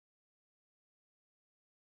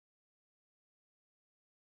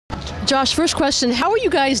Josh, first question, how are you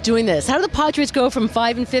guys doing this? How do the Padres go from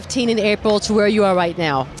 5-15 in April to where you are right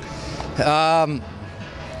now?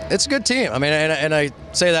 It's a good team. I mean, and I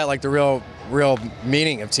say that like the real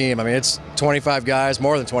meaning of team. I mean, it's 25 guys,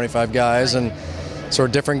 more than 25 guys, and sort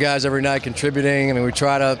of different guys every night contributing. I mean, we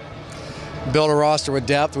try to build a roster with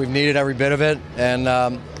depth. We've needed every bit of it, and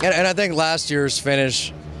I think last year's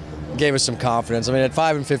finish gave us some confidence. I mean, at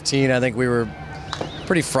 5-15, I think we were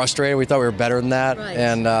pretty frustrated. We thought we were better than that, right.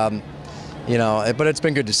 And you know, but it's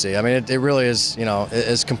been good to see. I mean, it really is, you know,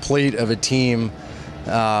 as complete of a team,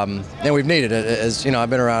 and we've needed it. As you know, I've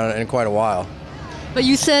been around in quite a while. But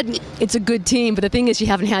you said it's a good team, but the thing is you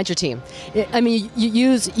haven't had your team. I mean,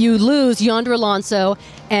 you lose Yonder Alonso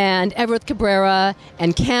and Everett Cabrera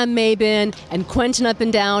and Cam Maben and Quentin up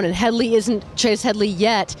and down, and Headley isn't Chase Headley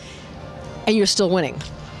yet, and you're still winning.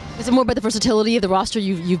 Is it more about the versatility of the roster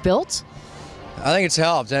you've built? I think it's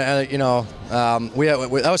helped, and you know,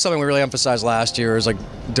 that was something we really emphasized last year, is like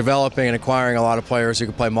developing and acquiring a lot of players who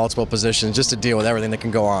can play multiple positions just to deal with everything that can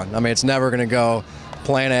go on. I mean, it's never going to go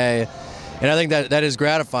plan A, and I think that is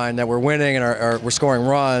gratifying that we're winning and we're scoring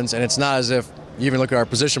runs, and it's not as if you even look at our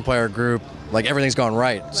position player group, like everything's gone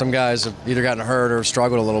right. Some guys have either gotten hurt or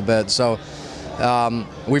struggled a little bit, so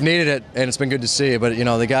we've needed it, and it's been good to see. But you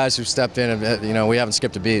know, the guys who've stepped in, you know, we haven't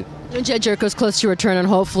skipped a beat. Jedd Gyorko's close to return, and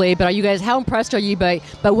hopefully. But are you guys? How impressed are you by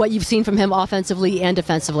what you've seen from him offensively and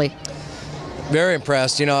defensively? Very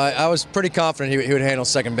impressed. You know, I was pretty confident he would handle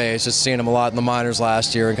second base. Just seeing him a lot in the minors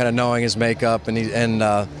last year, and kind of knowing his makeup, and he's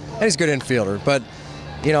a good infielder. But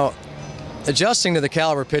you know, adjusting to the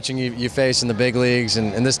caliber pitching you face in the big leagues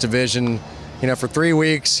and in this division. You know, for 3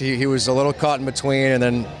 weeks he was a little caught in between, and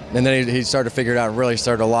then he started to figure it out and really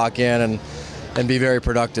started to lock in and be very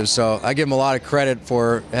productive. So I give him a lot of credit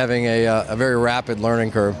for having a very rapid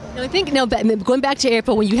learning curve. I think going back to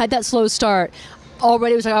April when you had that slow start,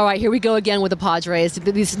 already it was like, all right, here we go again with the Padres.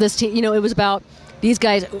 This team, you know, it was about these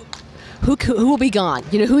guys. Who will be gone?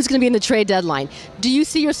 You know, who's going to be in the trade deadline? Do you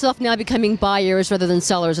see yourself now becoming buyers rather than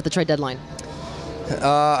sellers at the trade deadline?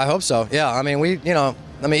 I hope so. Yeah. I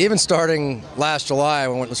mean, even starting last July,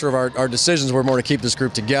 when sort of our decisions were more to keep this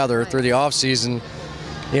group together through the offseason,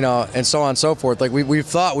 you know, and so on and so forth. Like we've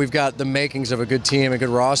thought we've got the makings of a good team, a good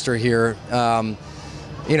roster here,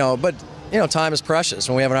 you know. But you know, time is precious.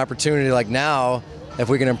 When we have an opportunity like now, if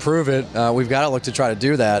we can improve it, we've got to look to try to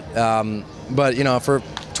do that. But you know, for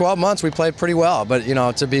 12 months we played pretty well. But you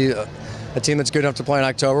know, to be a team that's good enough to play in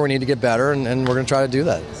October, we need to get better, and we're going to try to do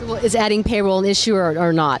that. So, is adding payroll an issue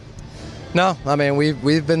or not? No, I mean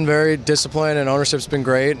we've been very disciplined, and ownership's been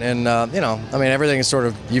great, and you know, I mean everything is sort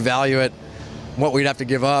of, you value it, what we'd have to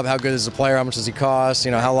give up, how good is the player, how much does he cost,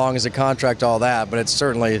 you know, how long is the contract, all that. But it's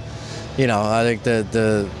certainly, you know, I think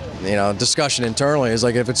the you know, discussion internally is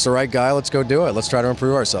like, if it's the right guy, let's go do it. Let's try to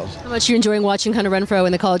improve ourselves. How much are you enjoying watching Hunter Renfroe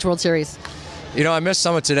in the College World Series? You know, I missed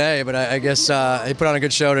some of today, but I guess he put on a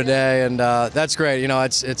good show today, and that's great. You know,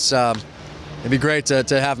 it'd be great to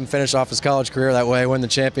have him finish off his college career that way, win the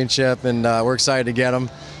championship, and we're excited to get him.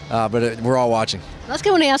 But we're all watching. Last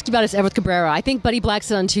guy I want to ask you about is Everett Cabrera. I think Buddy Black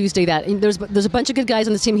said on Tuesday that there's a bunch of good guys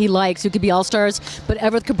on this team he likes who could be all-stars, but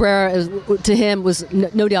Everett Cabrera, to him, was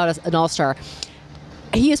no doubt an all-star.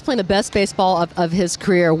 He is playing the best baseball of his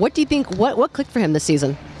career. What do you think, what clicked for him this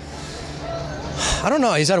season? I don't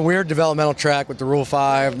know. He's had a weird developmental track with the Rule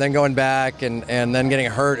 5, then going back and then getting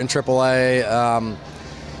hurt in AAA.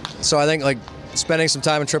 So I think, like, spending some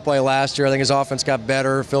time in AAA last year, I think his offense got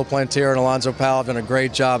better. Phil Plantier and Alonzo Powell have done a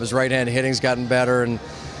great job. His right-hand hitting's gotten better. And,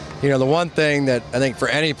 you know, the one thing that I think for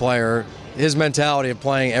any player, his mentality of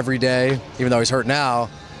playing every day, even though he's hurt now,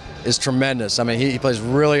 is tremendous. I mean, he plays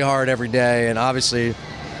really hard every day, and obviously,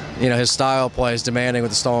 you know, his style of play is demanding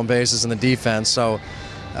with the stolen bases and the defense. So,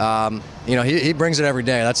 you know, he brings it every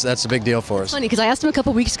day. That's a big deal for us. It's funny because I asked him a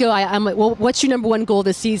couple weeks ago. I'm like, well, what's your #1 goal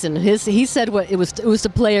this season? He said it was to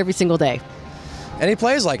play every single day. And he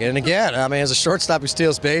plays like it. And again, I mean, as a shortstop who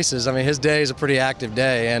steals bases, I mean, his day is a pretty active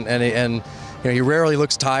day, and you know, he rarely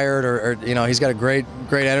looks tired, or you know, he's got a great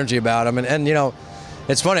energy about him. And you know,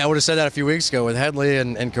 it's funny. I would have said that a few weeks ago with Headley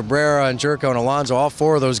and Cabrera and Gyorko and Alonso. All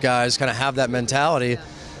 4 of those guys kind of have that mentality.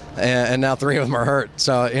 And now 3 of them are hurt.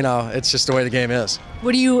 So, you know, it's just the way the game is.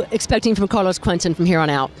 What are you expecting from Carlos Quentin from here on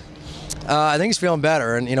out? I think he's feeling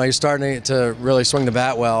better, and, you know, he's starting to really swing the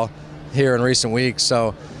bat well here in recent weeks.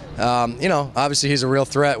 So, you know, obviously he's a real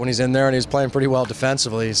threat when he's in there, and he's playing pretty well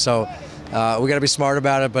defensively. So we got to be smart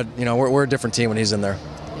about it, but, you know, we're a different team when he's in there.